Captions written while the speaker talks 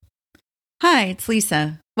Hi, it's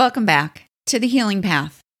Lisa. Welcome back to The Healing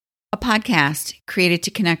Path, a podcast created to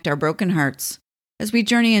connect our broken hearts as we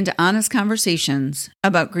journey into honest conversations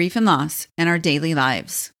about grief and loss in our daily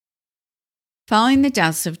lives. Following the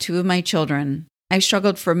deaths of two of my children, I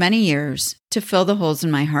struggled for many years to fill the holes in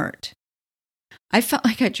my heart. I felt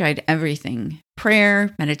like I tried everything: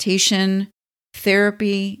 prayer, meditation,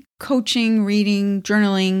 therapy, coaching, reading,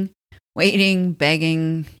 journaling, waiting,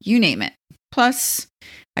 begging, you name it. Plus,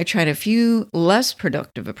 I tried a few less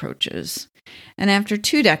productive approaches, and after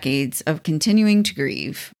 2 decades of continuing to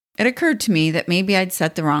grieve, it occurred to me that maybe I'd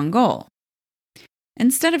set the wrong goal.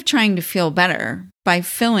 Instead of trying to feel better by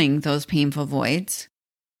filling those painful voids,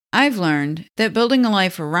 I've learned that building a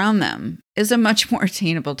life around them is a much more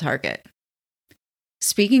attainable target.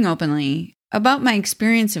 Speaking openly about my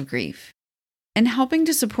experience of grief and helping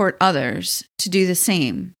to support others to do the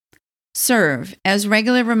same serve as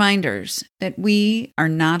regular reminders that we are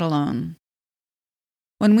not alone.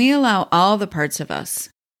 When we allow all the parts of us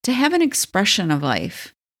to have an expression of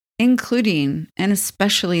life, including and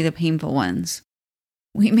especially the painful ones,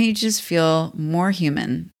 we may just feel more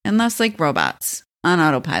human and less like robots on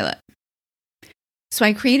autopilot. So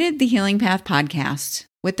I created the Healing Path podcast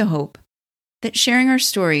with the hope that sharing our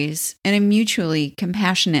stories in a mutually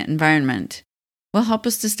compassionate environment will help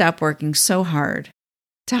us to stop working so hard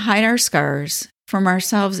to hide our scars from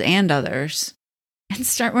ourselves and others, and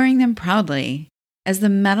start wearing them proudly as the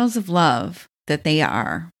medals of love that they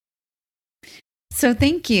are. So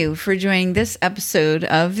thank you for joining this episode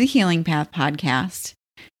of the Healing Path podcast.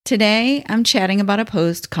 Today, I'm chatting about a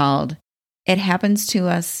post called "It Happens to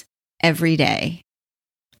Us Every Day."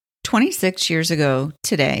 26 years ago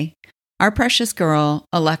today, our precious girl,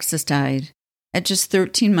 Alexis, died at just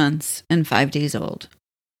 13 months and 5 days old.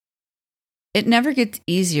 It never gets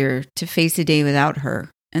easier to face a day without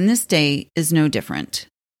her, and this day is no different.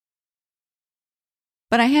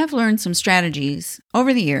 But I have learned some strategies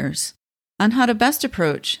over the years on how to best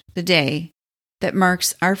approach the day that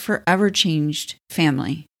marks our forever changed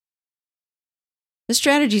family. The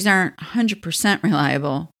strategies aren't 100%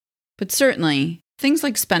 reliable, but certainly things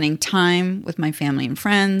like spending time with my family and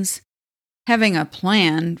friends, having a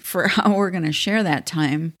plan for how we're going to share that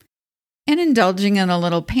time, and indulging in a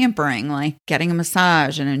little pampering like getting a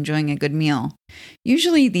massage and enjoying a good meal.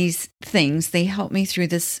 Usually these things, they help me through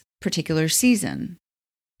this particular season.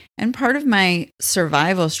 And part of my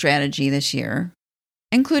survival strategy this year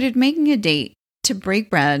included making a date to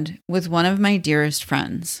break bread with one of my dearest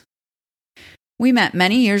friends. We met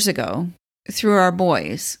many years ago through our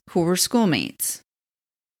boys who were schoolmates.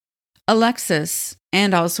 Alexis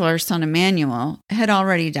and also our son Emmanuel had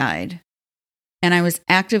already died, and I was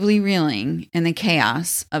actively reeling in the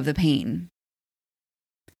chaos of the pain.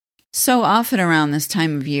 So often around this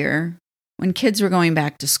time of year, when kids were going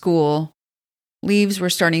back to school, leaves were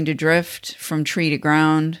starting to drift from tree to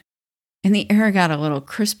ground, and the air got a little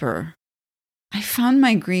crisper, I found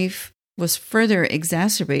my grief was further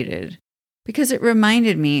exacerbated because it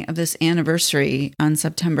reminded me of this anniversary on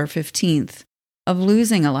September 15th of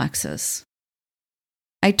losing Alexis.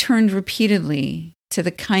 I turned repeatedly to the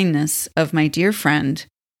kindness of my dear friend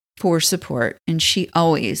for support, and she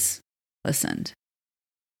always listened.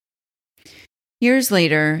 Years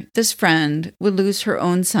later, this friend would lose her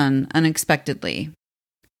own son unexpectedly.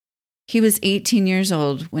 He was 18 years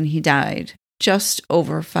old when he died, just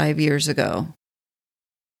over 5 years ago.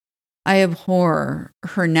 I abhor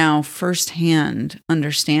her now firsthand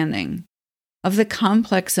understanding of the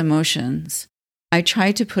complex emotions I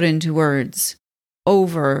try to put into words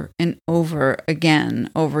over and over again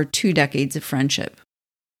over 2 decades of friendship.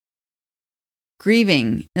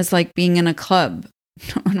 Grieving is like being in a club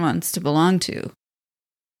no one wants to belong to,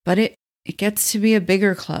 but it gets to be a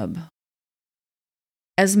bigger club.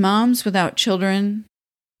 As moms without children,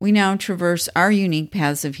 we now traverse our unique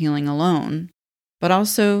paths of healing alone, but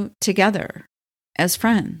also together as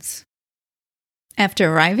friends.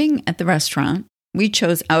 After arriving at the restaurant, we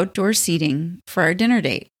chose outdoor seating for our dinner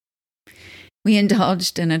date. We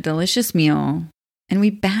indulged in a delicious meal, and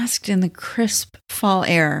we basked in the crisp fall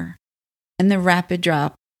air and the rapid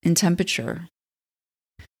drop in temperature.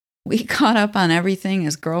 We caught up on everything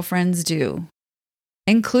as girlfriends do,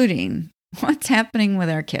 including what's happening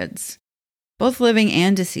with our kids, both living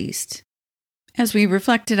and deceased. As we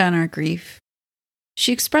reflected on our grief,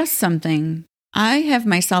 she expressed something I have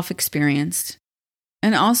myself experienced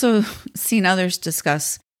and also seen others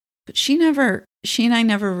discuss, but she and I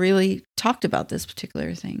never really talked about this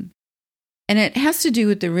particular thing. And it has to do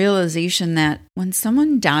with the realization that when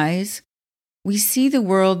someone dies, we see the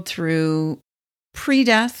world through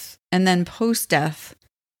pre-death and then post-death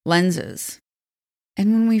lenses.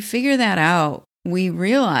 And when we figure that out, we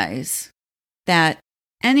realize that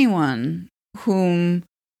anyone whom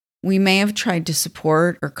we may have tried to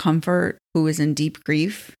support or comfort who is in deep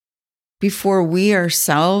grief before we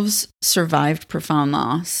ourselves survived profound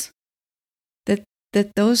loss,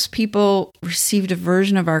 that those people received a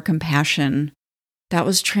version of our compassion that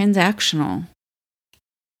was transactional.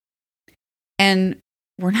 And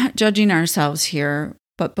we're not judging ourselves here,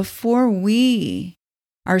 but before we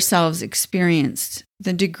ourselves experienced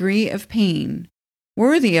the degree of pain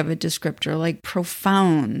worthy of a descriptor like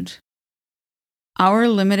profound, our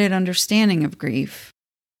limited understanding of grief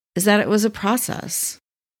is that it was a process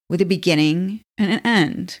with a beginning and an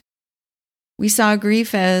end. We saw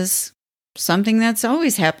grief as something that's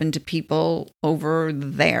always happened to people over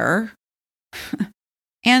there.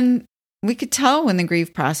 And we could tell when the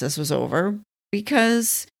grief process was over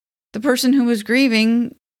because the person who was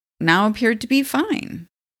grieving now appeared to be fine.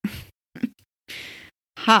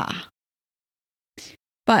 Ha!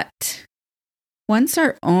 But once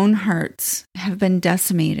our own hearts have been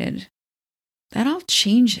decimated, that all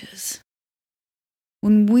changes.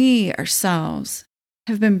 When we ourselves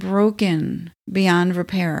have been broken beyond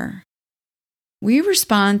repair, we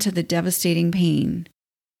respond to the devastating pain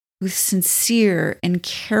with sincere and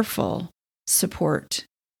careful support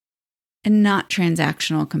and not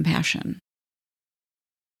transactional compassion.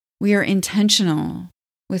 We are intentional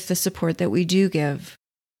with the support that we do give.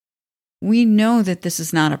 We know that this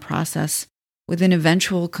is not a process with an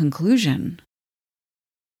eventual conclusion.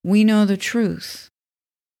 We know the truth,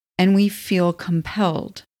 and we feel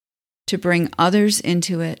compelled to bring others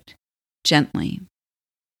into it gently.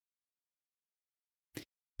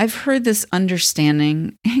 I've heard this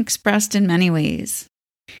understanding expressed in many ways.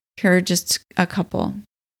 Here are just a couple.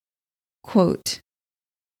 Quote,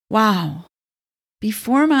 "Wow,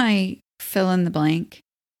 before my fill in the blank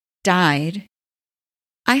died,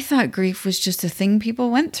 I thought grief was just a thing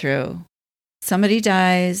people went through. Somebody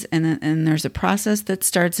dies and there's a process that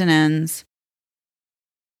starts and ends.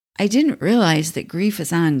 I didn't realize that grief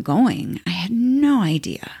is ongoing. I had no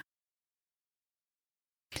idea."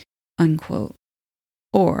 Unquote.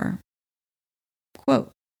 Or,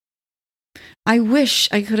 quote, "I wish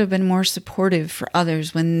I could have been more supportive for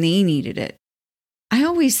others when they needed it. I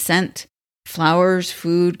always sent flowers,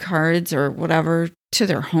 food, cards, or whatever to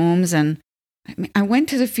their homes, and I went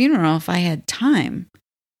to the funeral if I had time.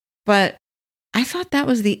 But I thought that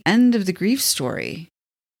was the end of the grief story."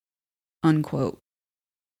 Unquote.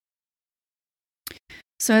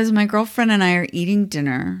 So as my girlfriend and I are eating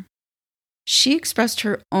dinner, she expressed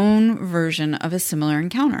her own version of a similar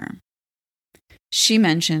encounter. She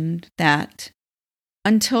mentioned that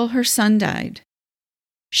until her son died,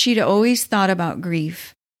 she'd always thought about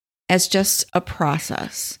grief as just a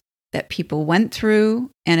process that people went through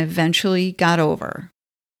and eventually got over.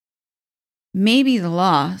 Maybe the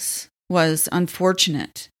loss was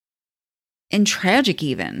unfortunate and tragic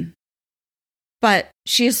even, but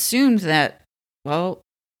she assumed that, well,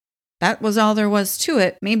 that was all there was to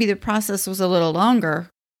it. Maybe the process was a little longer.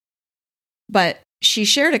 But she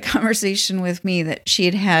shared a conversation with me that she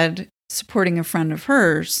had had supporting a friend of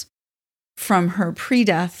hers from her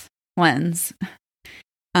pre-death lens,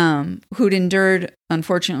 who'd endured,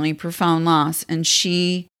 unfortunately, profound loss. And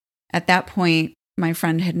she, at that point, my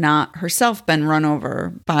friend had not herself been run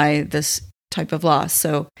over by this type of loss.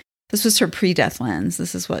 So this was her pre-death lens.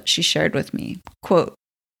 This is what she shared with me. Quote,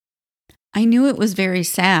 "I knew it was very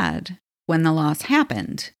sad when the loss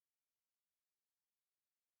happened.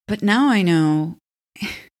 But now I know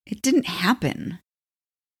it didn't happen.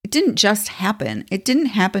 It didn't just happen. It didn't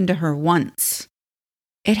happen to her once.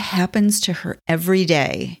 It happens to her every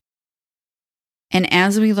day. And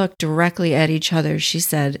as we looked directly at each other, she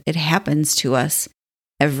said, it happens to us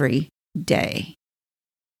every day."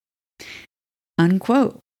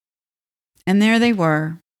 Unquote. And there they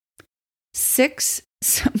were. 6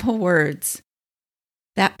 simple words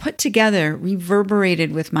that put together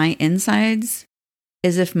reverberated with my insides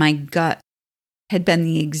as if my gut had been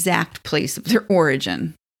the exact place of their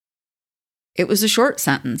origin. It was a short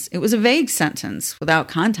sentence. It was a vague sentence without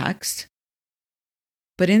context.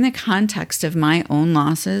 But in the context of my own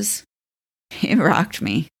losses, it rocked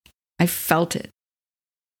me. I felt it.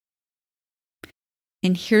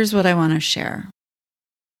 And here's what I want to share.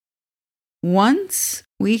 Once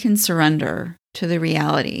we can surrender to the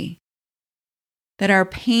reality that our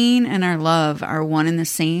pain and our love are one and the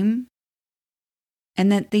same,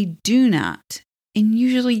 and that they do not, and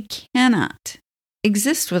usually cannot,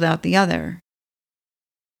 exist without the other,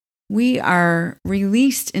 we are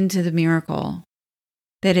released into the miracle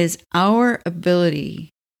that is our ability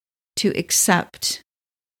to accept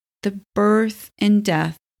the birth and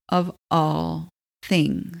death of all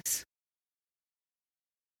things.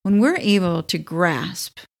 When we're able to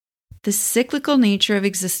grasp the cyclical nature of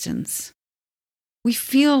existence, we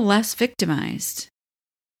feel less victimized.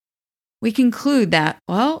 We conclude that,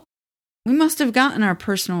 well, we must have gotten our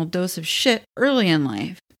personal dose of shit early in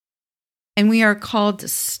life, and we are called to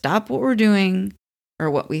stop what we're doing or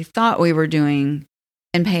what we thought we were doing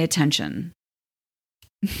and pay attention.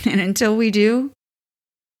 And until we do,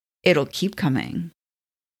 it'll keep coming.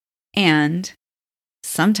 And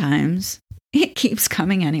sometimes it keeps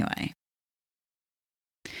coming anyway.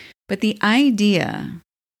 But the idea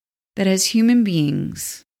that as human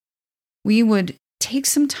beings, we would take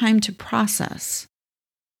some time to process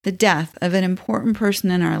the death of an important person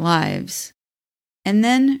in our lives and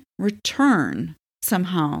then return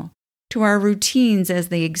somehow to our routines as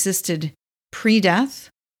they existed pre-death,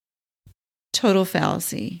 total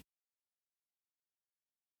fallacy.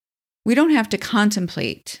 We don't have to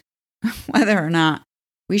contemplate whether or not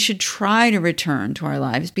we should try to return to our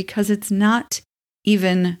lives because it's not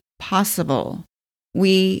even possible.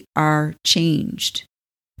 We are changed.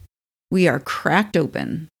 We are cracked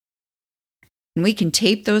open. And we can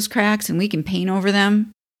tape those cracks and we can paint over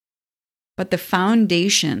them, but the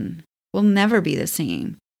foundation will never be the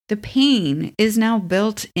same. The pain is now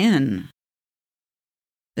built in.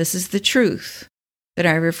 This is the truth that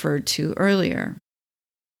I referred to earlier.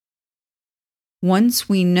 Once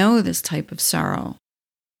we know this type of sorrow,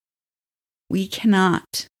 we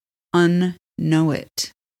cannot unknow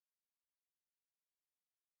it.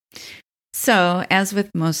 So, as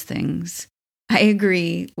with most things, I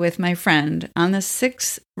agree with my friend on the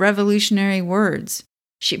 6 revolutionary words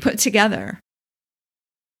she put together.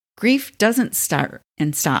 Grief doesn't start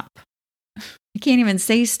and stop. I can't even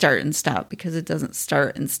say start and stop because it doesn't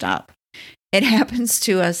start and stop. It happens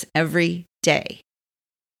to us every day.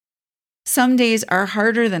 Some days are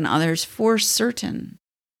harder than others for certain.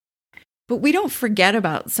 But we don't forget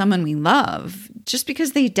about someone we love just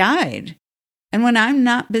because they died. And when I'm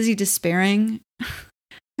not busy despairing,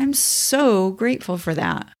 I'm so grateful for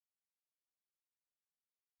that.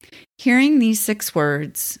 Hearing these 6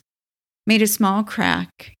 words made a small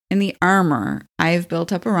crack in the armor I've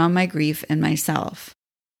built up around my grief and myself.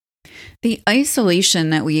 The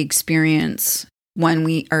isolation that we experience when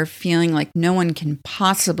we are feeling like no one can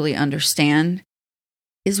possibly understand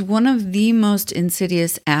is one of the most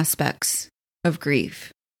insidious aspects of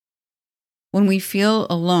grief. When we feel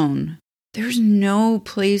alone, there's no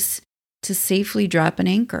place to safely drop an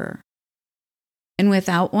anchor. And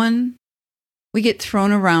without one, we get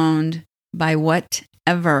thrown around by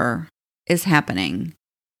whatever is happening.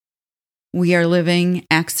 We are living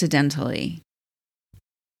accidentally.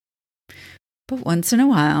 But once in a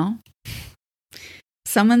while,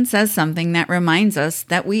 someone says something that reminds us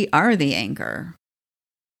that we are the anchor.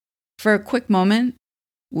 For a quick moment,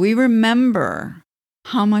 we remember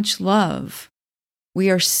how much love we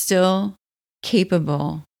are still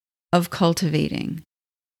capable of cultivating.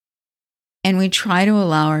 And we try to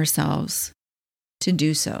allow ourselves to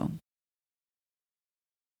do so.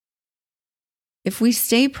 If we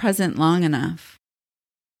stay present long enough,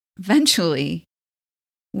 eventually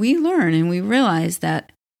we learn and we realize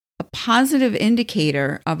that a positive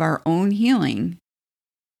indicator of our own healing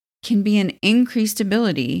can be an increased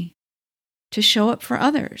ability to show up for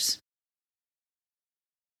others.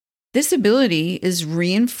 This ability is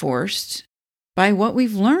reinforced by what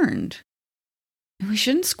we've learned, and we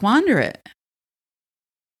shouldn't squander it.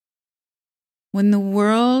 When the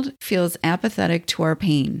world feels apathetic to our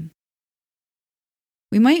pain,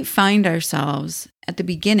 we might find ourselves at the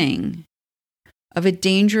beginning of a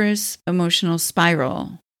dangerous emotional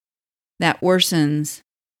spiral that worsens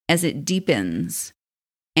as it deepens,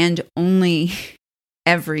 and only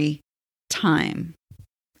every time.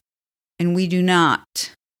 And we do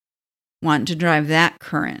not want to drive that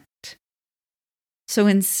current. So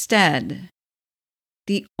instead,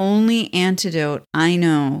 the only antidote I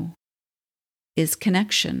know is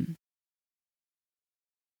connection.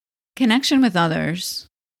 Connection with others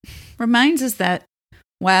reminds us that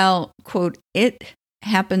while, quote, it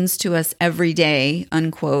happens to us every day,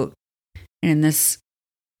 unquote, and in this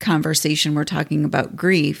conversation we're talking about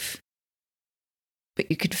grief, but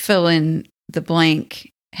you could fill in the blank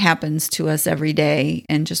happens to us every day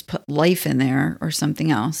and just put life in there or something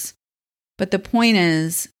else. But the point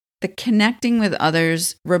is, the connecting with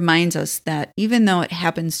others reminds us that even though it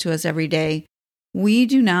happens to us every day, we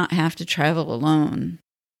do not have to travel alone.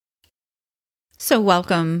 So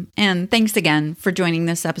welcome, and thanks again for joining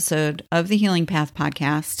this episode of the Healing Path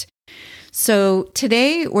podcast. So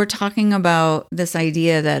today we're talking about this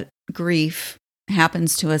idea that grief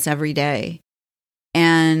happens to us every day.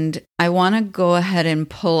 And I want to go ahead and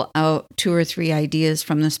pull out 2 or 3 ideas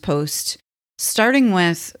from this post, starting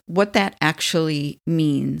with what that actually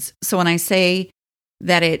means. So when I say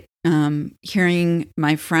that hearing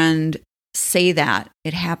my friend say that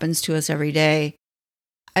it happens to us every day,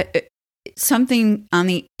 something on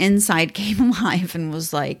the inside came alive and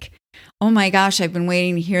was like, oh my gosh, I've been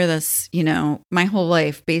waiting to hear this, my whole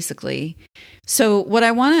life, basically. So what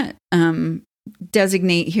I want to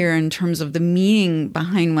designate here in terms of the meaning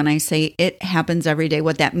behind when I say it happens every day,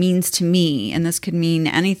 what that means to me, and this could mean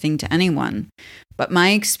anything to anyone, but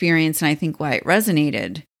my experience, and I think why it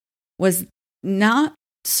resonated, was not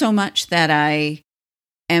so much that I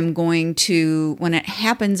am going to, when it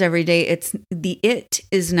happens every day, it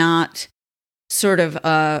is not sort of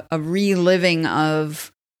a reliving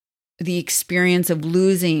of the experience of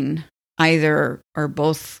losing either or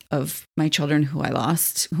both of my children whom I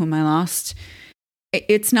lost.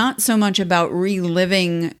 It's not so much about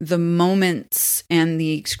reliving the moments and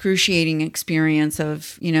the excruciating experience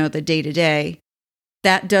of, the day-to-day.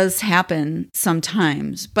 That does happen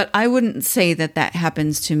sometimes, but I wouldn't say that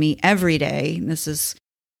happens to me every day. This is,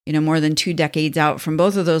 more than 2 decades out from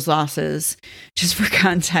both of those losses, just for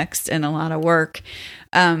context and a lot of work.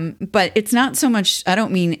 But it's not so much, I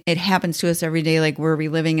don't mean it happens to us every day like we're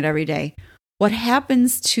reliving it every day. What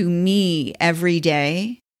happens to me every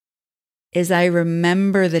day is I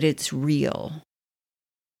remember that it's real.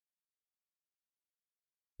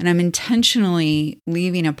 And I'm intentionally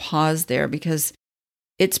leaving a pause there because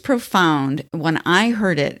it's profound. When I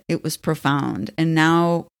heard it, it was profound. And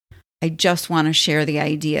now I just want to share the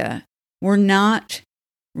idea. We're not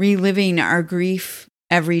reliving our grief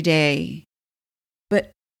every day, but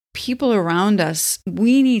people around us,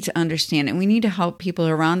 we need to understand, and we need to help people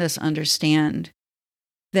around us understand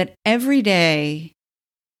that every day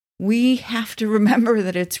we have to remember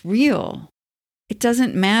that it's real. It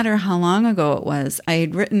doesn't matter how long ago it was. I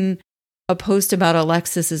had written a post about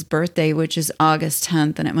Alexis's birthday, which is August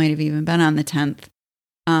 10th, and it might have even been on the 10th.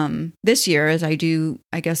 This year, as I do,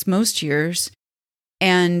 I guess, most years.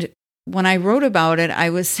 And when I wrote about it, I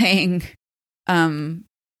was saying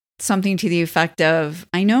something to the effect of,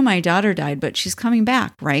 I know my daughter died, but she's coming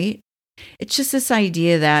back, right? It's just this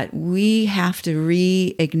idea that we have to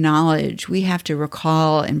re-acknowledge, we have to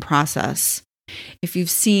recall and process. If you've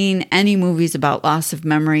seen any movies about loss of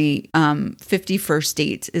memory, 50 First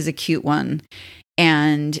Dates is a cute one.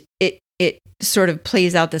 And it sort of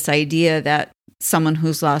plays out this idea that someone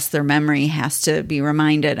who's lost their memory has to be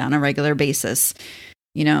reminded on a regular basis.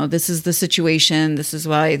 This is the situation. This is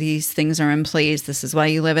why these things are in place. This is why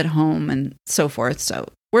you live at home and so forth. So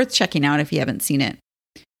worth checking out if you haven't seen it.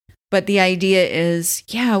 But the idea is,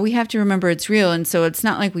 we have to remember it's real. And so it's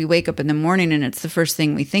not like we wake up in the morning and it's the first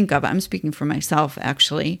thing we think of. I'm speaking for myself,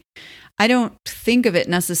 actually. I don't think of it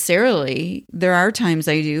necessarily. There are times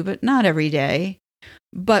I do, but not every day.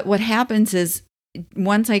 But what happens is,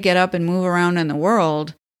 once I get up and move around in the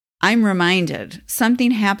world, I'm reminded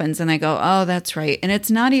something happens and I go, oh, that's right. And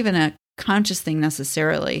it's not even a conscious thing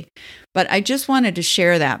necessarily, but I just wanted to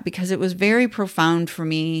share that because it was very profound for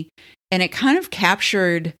me. And it kind of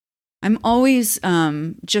captured, I'm always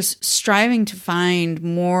just striving to find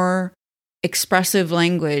more expressive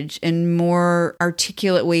language and more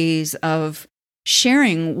articulate ways of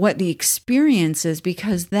sharing what the experience is,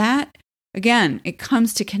 because that, again, it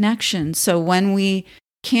comes to connection. So when we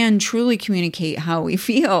can truly communicate how we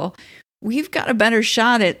feel, we've got a better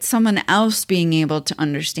shot at someone else being able to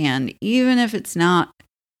understand, even if it's not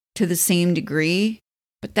to the same degree,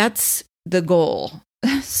 but that's the goal.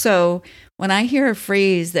 So when I hear a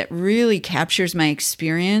phrase that really captures my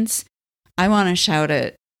experience, I want to shout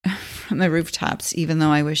it from the rooftops, even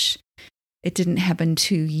though I wish it didn't happen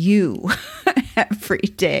to you every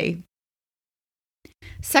day.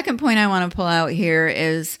 Second point I want to pull out here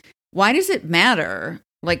is, why does it matter?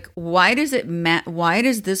 Like, why does it why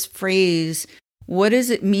does this phrase, what does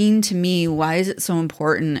it mean to me? Why is it so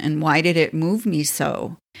important? And why did it move me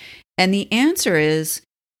so? And the answer is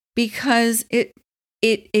because it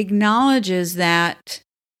acknowledges that,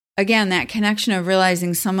 again, that connection of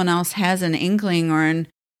realizing someone else has an inkling or an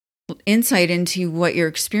insight into what your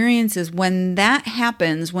experience is. When that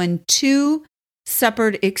happens, when 2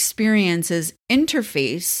 separate experiences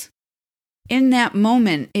interface, in that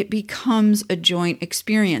moment, it becomes a joint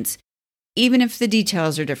experience. Even if the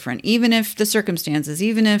details are different, even if the circumstances,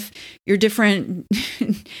 even if you're different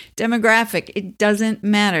demographic, it doesn't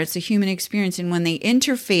matter. It's a human experience. And when they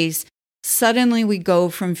interface, suddenly we go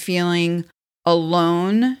from feeling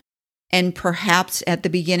alone and perhaps at the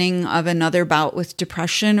beginning of another bout with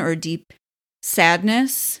depression or deep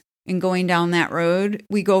sadness, and going down that road,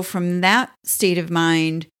 we go from that state of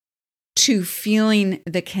mind to feeling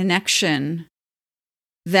the connection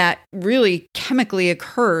that really chemically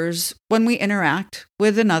occurs when we interact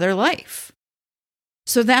with another life.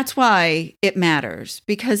 So that's why it matters,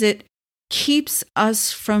 because it keeps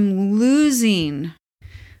us from losing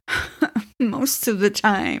most of the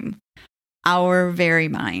time our very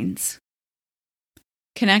minds.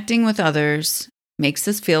 Connecting with others makes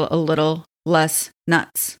us feel a little less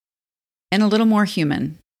nuts and a little more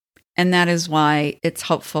human. And that is why it's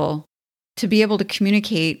helpful to be able to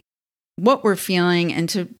communicate what we're feeling and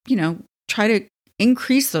to, try to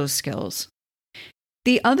increase those skills.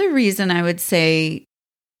 The other reason I would say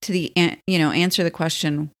to answer the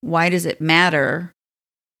question, why does it matter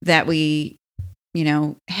that we,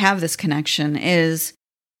 have this connection, is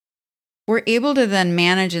we're able to then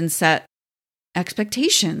manage and set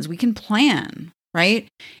expectations. We can plan, right?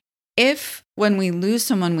 If when we lose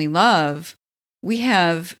someone we love, we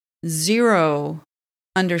have zero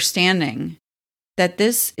understanding that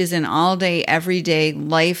this is an all-day, everyday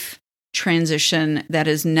life transition that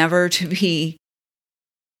is never to be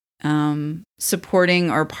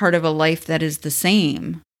supporting or part of a life that is the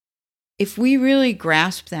same. If we really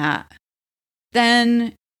grasp that,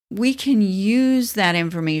 then we can use that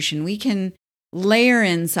information. We can layer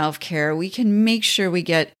in self-care. We can make sure we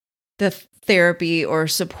get the therapy or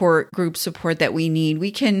group support that we need.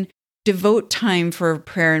 We can devote time for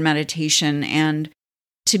prayer and meditation and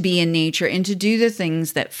to be in nature and to do the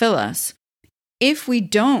things that fill us. If we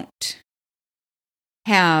don't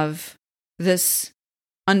have this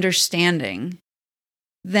understanding,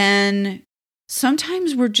 then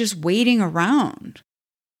sometimes we're just waiting around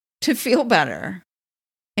to feel better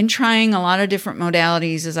and trying a lot of different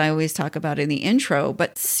modalities, as I always talk about in the intro.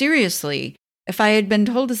 But seriously, if I had been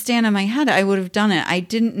told to stand on my head, I would have done it. I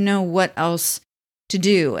didn't know what else to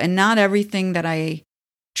do. And not everything that I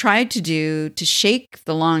tried to do to shake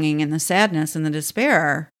the longing and the sadness and the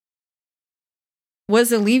despair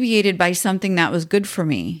was alleviated by something that was good for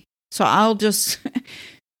me. So I'll just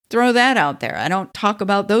throw that out there. I don't talk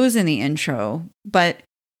about those in the intro, but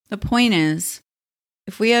the point is,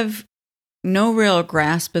 if we have no real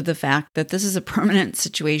grasp of the fact that this is a permanent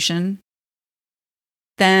situation,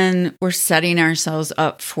 then we're setting ourselves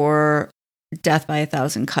up for death by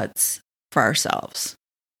 1,000 cuts for ourselves,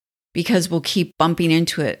 because we'll keep bumping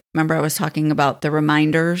into it. Remember, I was talking about the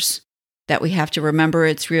reminders that we have to remember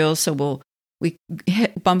it's real. So we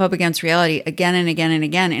bump up against reality again and again and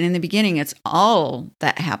again. And in the beginning, it's all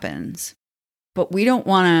that happens, but we don't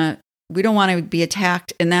want to be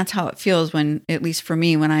attacked. And that's how it feels when, at least for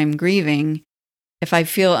me, when I'm grieving. If I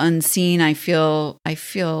feel unseen, I feel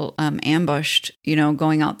ambushed,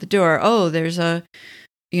 going out the door. Oh, there's a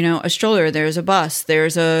stroller, there's a bus,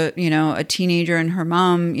 there's a teenager and her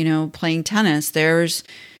mom, playing tennis. There's,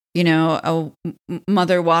 a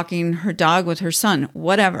mother walking her dog with her son,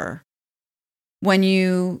 whatever. When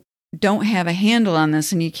you don't have a handle on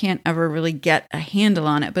this, and you can't ever really get a handle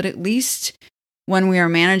on it, but at least when we are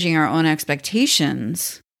managing our own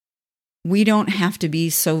expectations, we don't have to be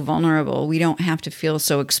so vulnerable. We don't have to feel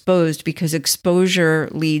so exposed, because exposure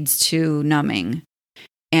leads to numbing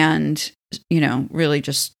and, really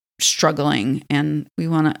just struggling. And we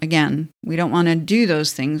don't want to do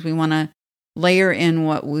those things. We want to layer in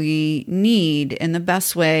what we need. And the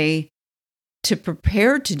best way to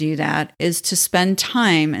prepare to do that is to spend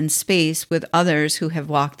time and space with others who have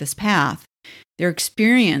walked this path. Their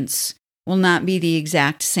experience will not be the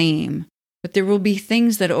exact same, but there will be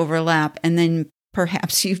things that overlap. And then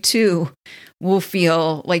perhaps you too will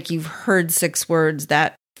feel like you've heard 6 words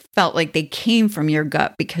that felt like they came from your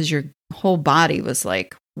gut, because your whole body was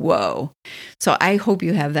like, whoa. So I hope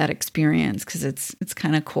you have that experience, because it's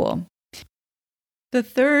kind of cool. The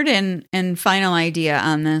third and final idea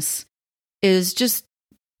on this is just,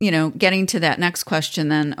 getting to that next question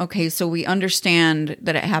then. Okay, so we understand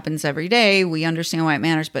that it happens every day. We understand why it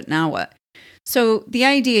matters, but now what? So the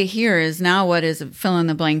idea here is, now what is fill in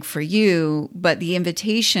the blank for you? But the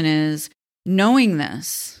invitation is, knowing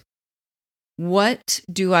this, what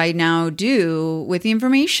do I now do with the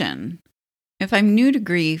information? If I'm new to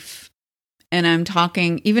grief and I'm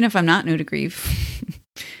talking, even if I'm not new to grief,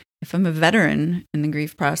 if I'm a veteran in the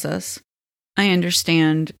grief process, I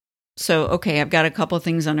understand. So, okay, I've got a couple of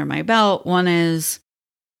things under my belt. One is,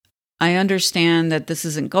 I understand that this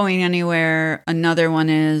isn't going anywhere. Another one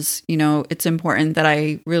is, it's important that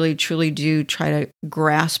I really, truly do try to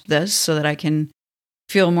grasp this so that I can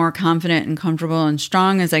feel more confident and comfortable and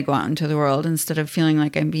strong as I go out into the world, instead of feeling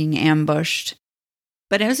like I'm being ambushed.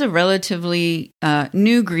 But as a relatively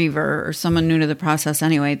new griever, or someone new to the process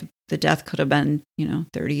anyway, the death could have been,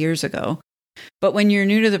 30 years ago. But when you're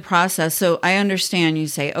new to the process, so I understand you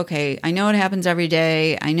say, okay, I know it happens every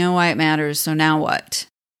day. I know why it matters. So now what?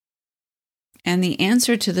 And the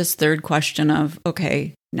answer to this third question of,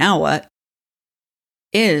 okay, now what,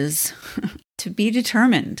 is to be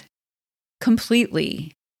determined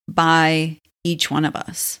completely by each one of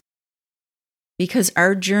us. Because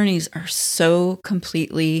our journeys are so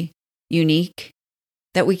completely unique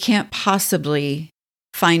that we can't possibly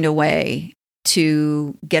find a way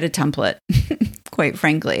to get a template, quite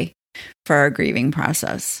frankly, for our grieving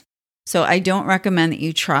process. So I don't recommend that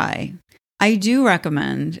you try. I do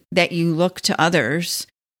recommend that you look to others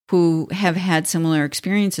who have had similar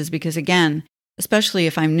experiences because, again, especially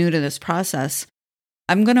if I'm new to this process,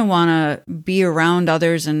 I'm going to want to be around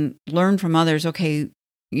others and learn from others. Okay,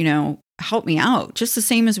 help me out. Just the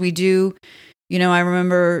same as we do. I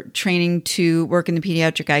remember training to work in the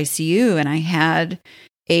pediatric ICU, and I had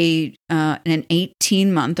an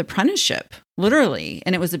 18-month apprenticeship, literally,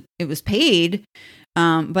 and it was paid,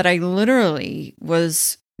 but I literally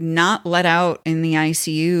was not let out in the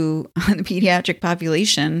ICU on the pediatric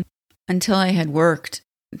population until I had worked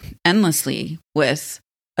endlessly with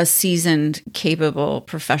a seasoned, capable,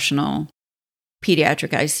 professional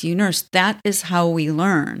pediatric ICU nurse. That is how we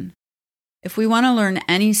learn. If we want to learn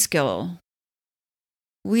any skill,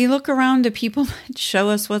 we look around to people that show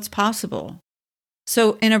us what's possible.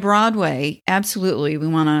 So in a broad way, absolutely, we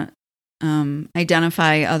want to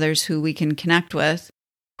identify others who we can connect with,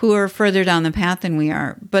 who are further down the path than we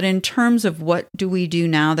are. But in terms of what do we do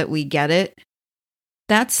now that we get it,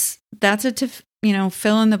 that's it to,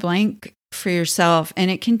 fill in the blank for yourself. And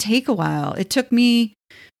it can take a while. It took me,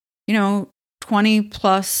 20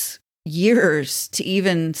 plus years to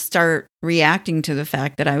even start reacting to the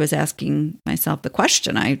fact that I was asking myself the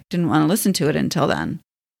question. I didn't want to listen to it until then.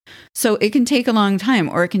 So it can take a long time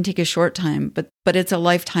or it can take a short time, but it's a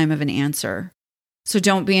lifetime of an answer. So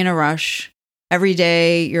don't be in a rush. Every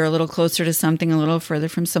day you're a little closer to something, a little further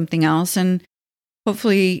from something else. And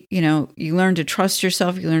hopefully, you learn to trust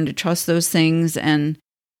yourself. You learn to trust those things. And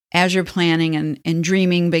as you're planning and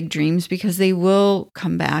dreaming big dreams, because they will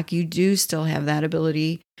come back, you do still have that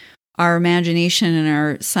ability. Our imagination and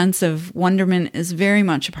our sense of wonderment is very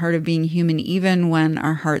much a part of being human, even when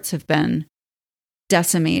our hearts have been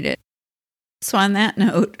decimated. So on that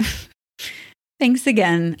note, thanks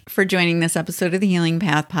again for joining this episode of the Healing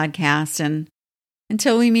Path podcast. And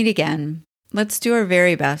until we meet again, let's do our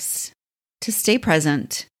very best to stay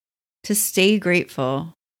present, to stay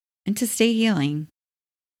grateful, and to stay healing.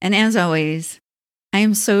 And as always, I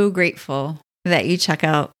am so grateful that you check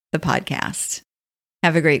out the podcast.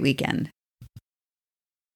 Have a great weekend.